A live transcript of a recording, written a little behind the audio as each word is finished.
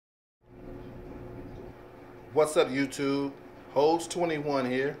What's up, YouTube?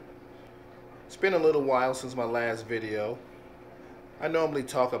 Holds21 here. It's been a little while since my last video. I normally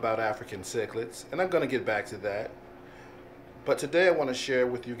talk about African cichlids, and I'm going to get back to that. But today I want to share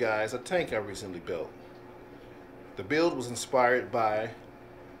with you guys a tank I recently built. The build was inspired by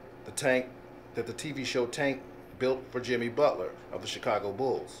the tank that the TV show Tank built for Jimmy Butler of the Chicago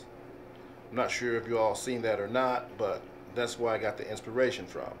Bulls. I'm not sure if you all seen that or not, but that's where I got the inspiration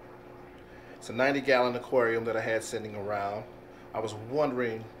from. It's a 90-gallon aquarium that I had sitting around. I was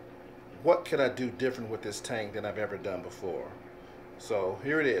wondering, what could I do different with this tank than I've ever done before? So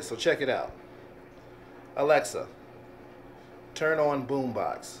here it is. So check it out. Alexa, turn on Boom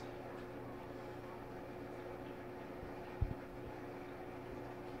Box.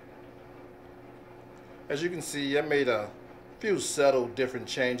 As you can see, I made a few subtle different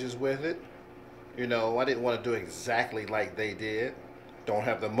changes with it. You know, I didn't want to do it exactly like they did. Don't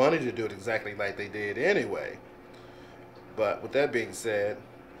have the money to do it exactly like they did anyway. But with that being said,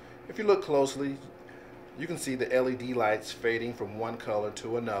 if you look closely, you can see the LED lights fading from one color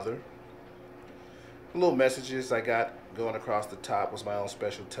to another. The little messages I got going across the top was my own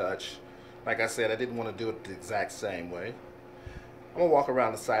special touch. Like I said, I didn't want to do it the exact same way. I'm going to walk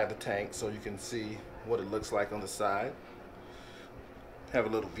around the side of the tank so you can see what it looks like on the side. Have a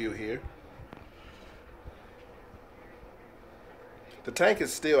little view here. The tank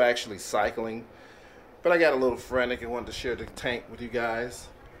is still actually cycling, but I got a little frantic and wanted to share the tank with you guys.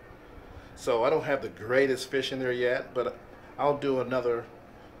 So I don't have the greatest fish in there yet, but I'll do another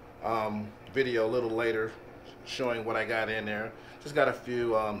video a little later showing what I got in there. Just got a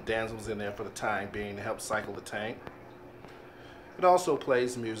few damsels in there for the time being to help cycle the tank. It also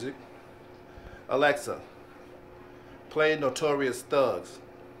plays music. Alexa, play Notorious Thugs.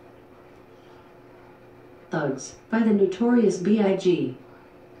 Thugs by the Notorious B.I.G.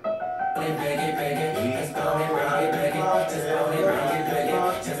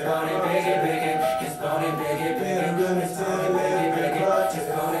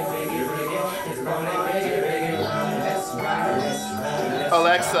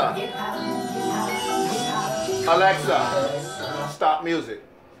 Alexa, stop music.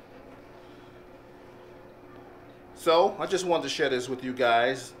 So I just wanted to share this with you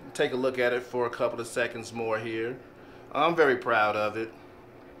guys. Take a look at it for a couple of seconds more here. I'm very proud of it.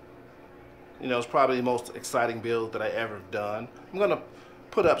 You know, it's probably the most exciting build that I ever done. I'm gonna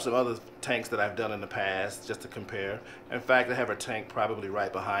put up some other tanks that I've done in the past just to compare. In fact, I have a tank probably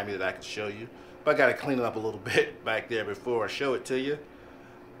right behind me that I could show you, but I gotta clean it up a little bit back there before I show it to you.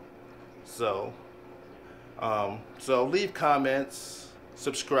 So leave comments,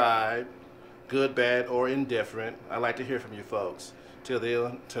 subscribe, good, bad, or indifferent. I'd like to hear from you folks. Till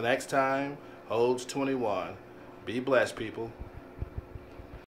next time, Holds21. Be blessed, people.